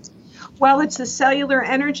mitochondria? Well, it's the cellular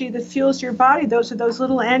energy that fuels your body. Those are those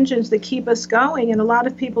little engines that keep us going. And a lot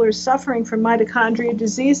of people are suffering from mitochondria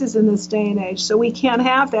diseases in this day and age. So we can't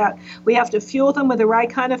have that. We have to fuel them with the right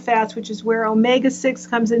kind of fats, which is where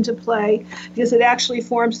omega-6 comes into play, because it actually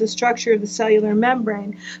forms the structure of the cellular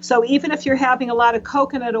membrane. So even if you're having a lot of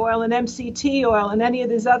coconut oil and MCT oil and any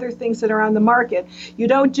of these other things that are on the market, you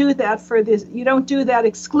don't do that for this. You don't do that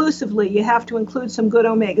exclusively. You have to include some good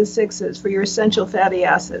omega-6s for your essential fatty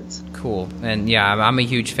acids. Cool. And yeah, I'm a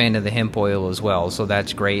huge fan of the hemp oil as well, so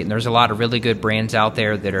that's great. And there's a lot of really good brands out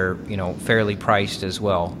there that are, fairly priced as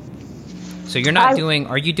well. So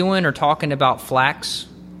are you doing or talking about flax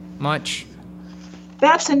much?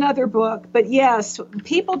 That's another book. But yes,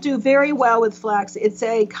 people do very well with flax. It's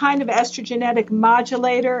a kind of estrogenetic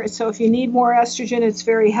modulator. So if you need more estrogen, it's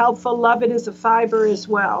very helpful. Love it as a fiber as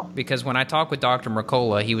well. Because when I talked with Dr.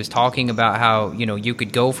 Mercola, he was talking about how, you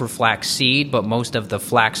could go for flax seed, but most of the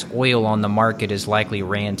flax oil on the market is likely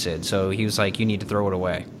rancid. So he was like, you need to throw it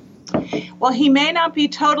away. Well, he may not be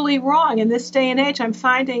totally wrong. In this day and age, I'm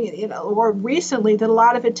finding, or recently, that a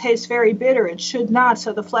lot of it tastes very bitter. It should not.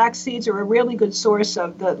 So the flax seeds are a really good source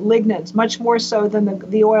of the lignans, much more so than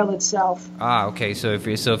the oil itself. Ah, okay. So if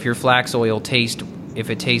your flax oil tastes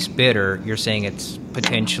bitter, you're saying it's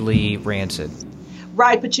potentially rancid.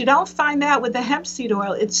 Right, but you don't find that with the hemp seed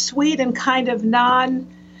oil. It's sweet and kind of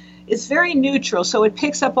it's very neutral, so it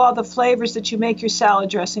picks up all the flavors that you make your salad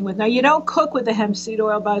dressing with. Now, you don't cook with the hemp seed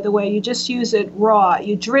oil, by the way. You just use it raw.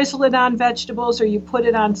 You drizzle it on vegetables or you put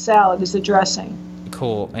it on salad as a dressing.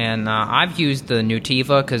 Cool. And I've used the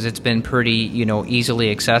Nutiva because it's been pretty, easily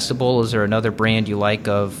accessible. Is there another brand you like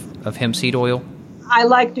of hemp seed oil? I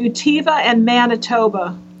like Nutiva and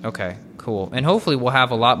Manitoba. Okay, cool. And hopefully we'll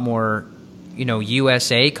have a lot more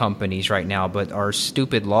USA companies right now, but our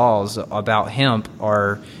stupid laws about hemp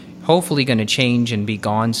are hopefully going to change and be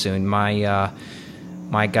gone soon. My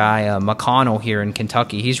guy McConnell here in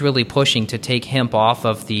Kentucky, he's really pushing to take hemp off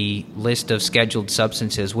of the list of scheduled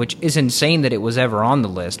substances, which is insane that it was ever on the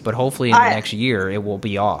list, but hopefully in the next year it will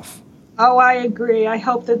be off. Oh, I agree. I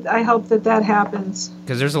hope that happens.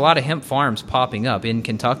 Because there's a lot of hemp farms popping up in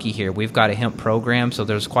Kentucky here. We've got a hemp program, so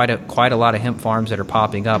there's quite a lot of hemp farms that are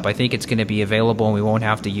popping up. I think it's going to be available, and we won't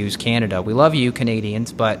have to use Canada. We love you,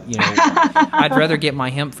 Canadians, but I'd rather get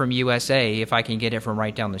my hemp from USA if I can get it from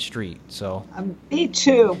right down the street. So me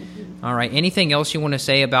too. All right. Anything else you want to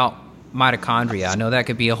say about mitochondria? I know that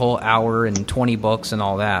could be a whole hour and 20 books and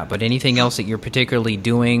all that, but anything else that you're particularly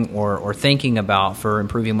doing or thinking about for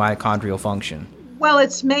improving mitochondrial function? Well,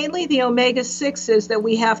 it's mainly the omega-6s that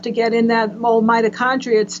we have to get in that old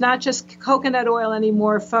mitochondria. It's not just coconut oil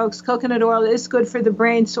anymore, folks. Coconut oil is good for the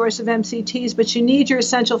brain, source of MCTs, but you need your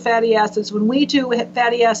essential fatty acids. When we do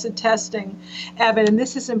fatty acid testing, Evan, and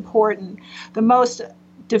this is important, the most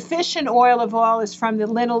deficient oil of all is from the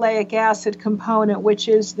linoleic acid component, which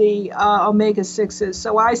is the omega-6s.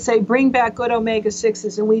 So I say bring back good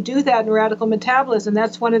omega-6s, and we do that in radical metabolism.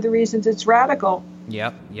 That's one of the reasons it's radical.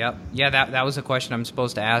 Yep. Yeah, that was a question I'm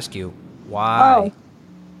supposed to ask you. Why? Oh.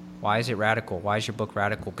 Why is it radical? Why is your book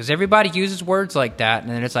radical? Because everybody uses words like that,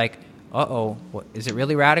 and then it's like, uh-oh, what, is it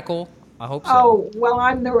really radical? I hope so. Oh, well,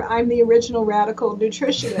 I'm the original radical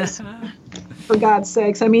nutritionist. For God's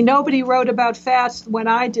sakes. I mean, nobody wrote about fats when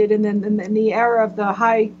I did in the era of the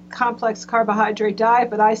high complex carbohydrate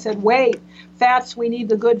diet, but I said, wait, fats, we need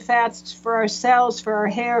the good fats for our cells, for our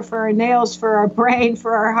hair, for our nails, for our brain,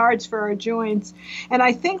 for our hearts, for our joints. And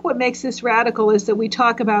I think what makes this radical is that we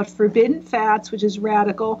talk about forbidden fats, which is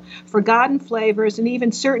radical, forgotten flavors, and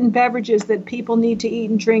even certain beverages that people need to eat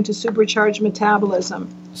and drink to supercharge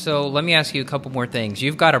metabolism. So let me ask you a couple more things.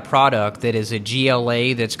 You've got a product that is a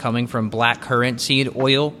GLA that's coming from black currant seed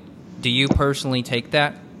oil. Do you personally take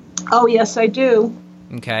that? Oh, yes, I do.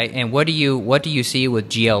 Okay, and what do you see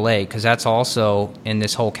with GLA? Because that's also in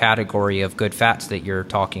this whole category of good fats that you're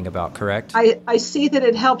talking about, correct? I see that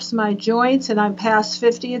it helps my joints, and I'm past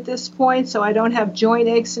 50 at this point, so I don't have joint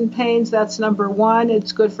aches and pains. That's number one.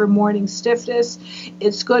 It's good for morning stiffness.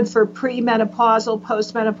 It's good for premenopausal,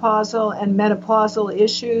 postmenopausal, and menopausal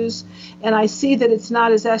issues. And I see that it's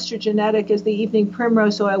not as estrogenic as the evening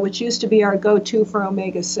primrose oil, which used to be our go-to for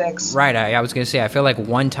omega-6. Right, I was going to say, I feel like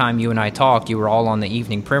one time you and I talked, you were all on the evening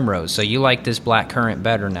primrose, so you like this black currant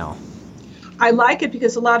better now. I like it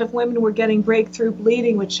because a lot of women were getting breakthrough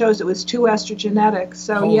bleeding, which shows it was too estrogenic.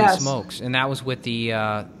 So Holy yes. smokes! And that was with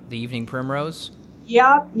the evening primrose.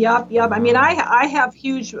 Yep. I mean, I have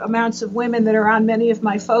huge amounts of women that are on many of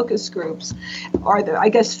my focus groups, or I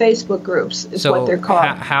guess Facebook groups is what they're called.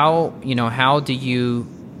 How do you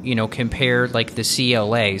compare like the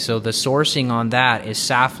CLA? So the sourcing on that is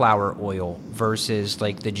safflower oil versus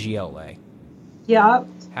like the GLA. Yeah.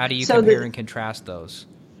 How do you compare and contrast those?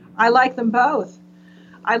 I like them both.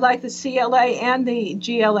 I like the CLA and the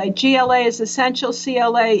GLA. GLA is essential.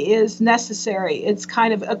 CLA is necessary. It's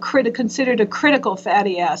kind of considered a critical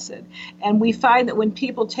fatty acid. And we find that when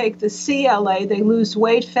people take the CLA, they lose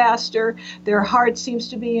weight faster, their heart seems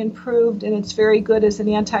to be improved, and it's very good as an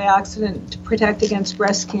antioxidant to protect against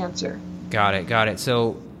breast cancer. Got it.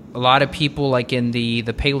 So a lot of people, like in the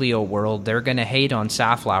paleo world, they're going to hate on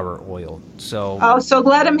safflower oil. So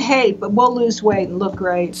let them hate, but we'll lose weight and look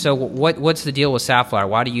great. So what's the deal with safflower?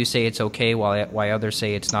 Why do you say it's okay while others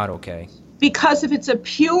say it's not okay? Because if it's a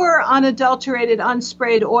pure, unadulterated,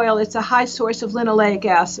 unsprayed oil, it's a high source of linoleic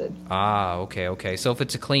acid. Ah, okay. So if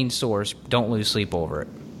it's a clean source, don't lose sleep over it.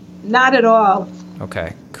 Not at all.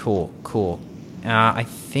 Okay, cool. I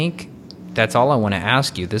think that's all I want to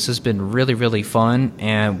ask you. This has been really, really fun,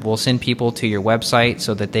 and we'll send people to your website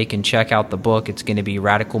so that they can check out the book. It's going to be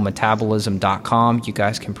radicalmetabolism.com. You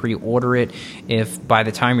guys can pre-order it. If by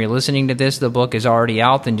the time you're listening to this, the book is already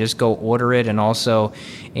out, then just go order it. And also,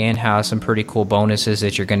 Ann has some pretty cool bonuses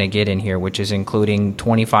that you're going to get in here, which is including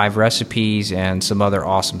 25 recipes and some other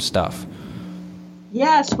awesome stuff.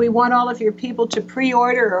 Yes, we want all of your people to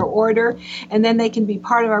pre-order or order, and then they can be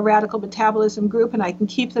part of our Radical Metabolism group, and I can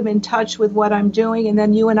keep them in touch with what I'm doing, and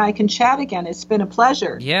then you and I can chat again. It's been a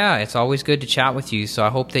pleasure. Yeah, it's always good to chat with you, so I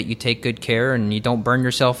hope that you take good care and you don't burn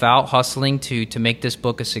yourself out hustling to make this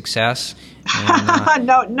book a success. And,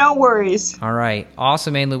 no worries. All right.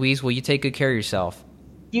 Awesome, Ann Louise. Well, you take good care of yourself.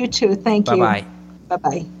 You too. Thank you. Bye-bye.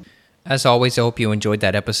 Bye-bye. As always, I hope you enjoyed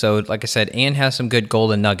that episode. Like I said, Ann has some good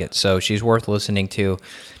golden nuggets, so she's worth listening to.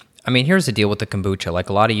 I mean, here's the deal with the kombucha. Like,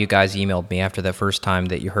 a lot of you guys emailed me after the first time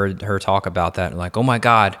that you heard her talk about that, and like, oh my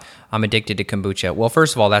God, I'm addicted to kombucha. Well,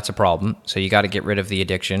 first of all, that's a problem. So you got to get rid of the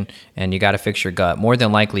addiction, and you got to fix your gut. More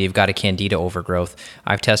than likely, you've got a candida overgrowth.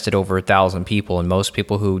 I've tested over 1,000 people, and most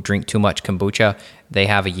people who drink too much kombucha, they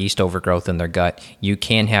have a yeast overgrowth in their gut. You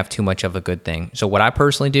can have too much of a good thing. So what I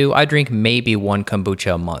personally do, I drink maybe one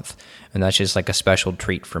kombucha a month, and that's just like a special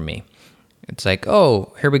treat for me. It's like,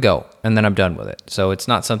 oh, here we go, and then I'm done with it. So it's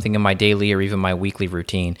not something in my daily or even my weekly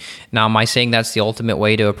routine. Now, am I saying that's the ultimate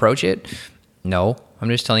way to approach it? No, I'm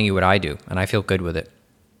just telling you what I do, and I feel good with it.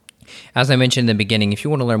 As I mentioned in the beginning, if you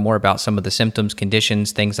want to learn more about some of the symptoms,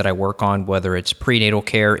 conditions, things that I work on, whether it's prenatal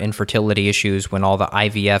care, infertility issues, when all the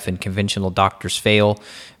IVF and conventional doctors fail,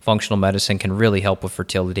 functional medicine can really help with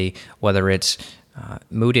fertility, whether it's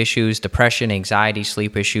mood issues, depression, anxiety,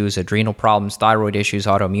 sleep issues, adrenal problems, thyroid issues,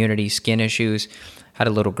 autoimmunity, skin issues. Had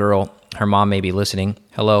a little girl, her mom may be listening.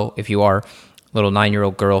 Hello, if you are. Little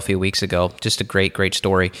 9-year-old girl a few weeks ago. Just a great, great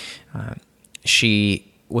story. She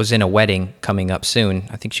was in a wedding coming up soon.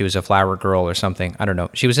 I think she was a flower girl or something. I don't know.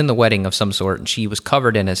 She was in the wedding of some sort, and she was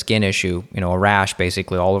covered in a skin issue, a rash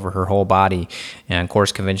basically all over her whole body. And of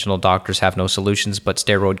course, conventional doctors have no solutions but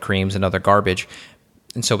steroid creams and other garbage.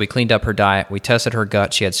 And so we cleaned up her diet. We tested her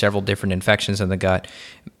gut. She had several different infections in the gut,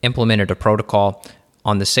 implemented a protocol.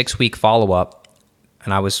 On the 6-week follow-up,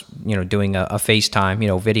 and I was, doing a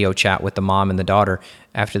FaceTime, video chat with the mom and the daughter.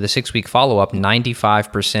 After the 6-week follow-up,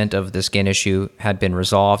 95% of the skin issue had been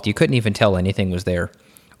resolved. You couldn't even tell anything was there.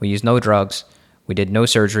 We used no drugs. We did no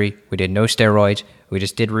surgery. We did no steroids. We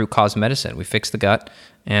just did root cause medicine. We fixed the gut,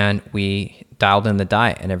 and we dialed in the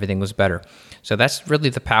diet, and everything was better. So that's really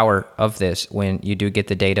the power of this when you do get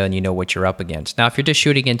the data and you know what you're up against. Now, if you're just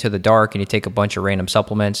shooting into the dark and you take a bunch of random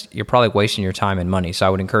supplements, you're probably wasting your time and money. So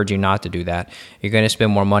I would encourage you not to do that. You're going to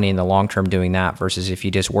spend more money in the long term doing that versus if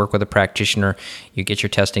you just work with a practitioner, you get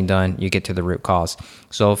your testing done, you get to the root cause.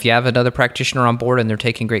 So if you have another practitioner on board and they're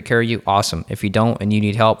taking great care of you, awesome. If you don't and you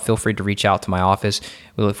need help, feel free to reach out to my office.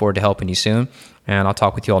 We look forward to helping you soon. And I'll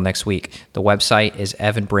talk with you all next week. The website is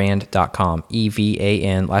evanbrand.com,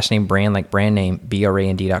 EVAN, last name Brand, like brand name,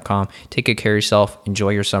 BRAND.com. Take good care of yourself. Enjoy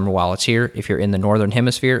your summer while it's here. If you're in the northern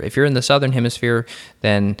hemisphere, if you're in the southern hemisphere,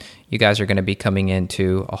 then you guys are going to be coming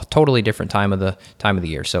into a totally different time of the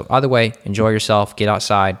year. So either way, enjoy yourself, get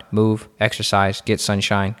outside, move, exercise, get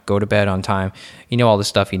sunshine, go to bed on time. You know all the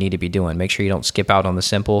stuff you need to be doing. Make sure you don't skip out on the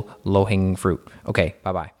simple, low-hanging fruit. Okay,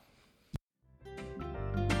 bye-bye.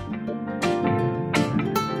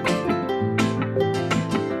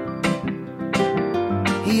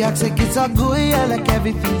 He acts like it's all good, yeah, like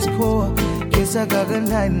everything's cool. Kiss her girl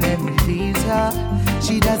goodnight and then he leaves her.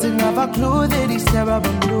 She doesn't have a clue that he's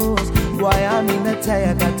terrible news. Why I'm in a tie,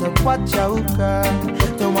 I got to watch out,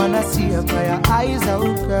 girl. Don't wanna see her cry her eyes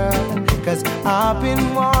out, girl. Cause I've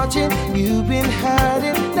been watching, you've been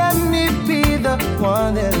hurting. Let me be the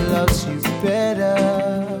one that loves you better.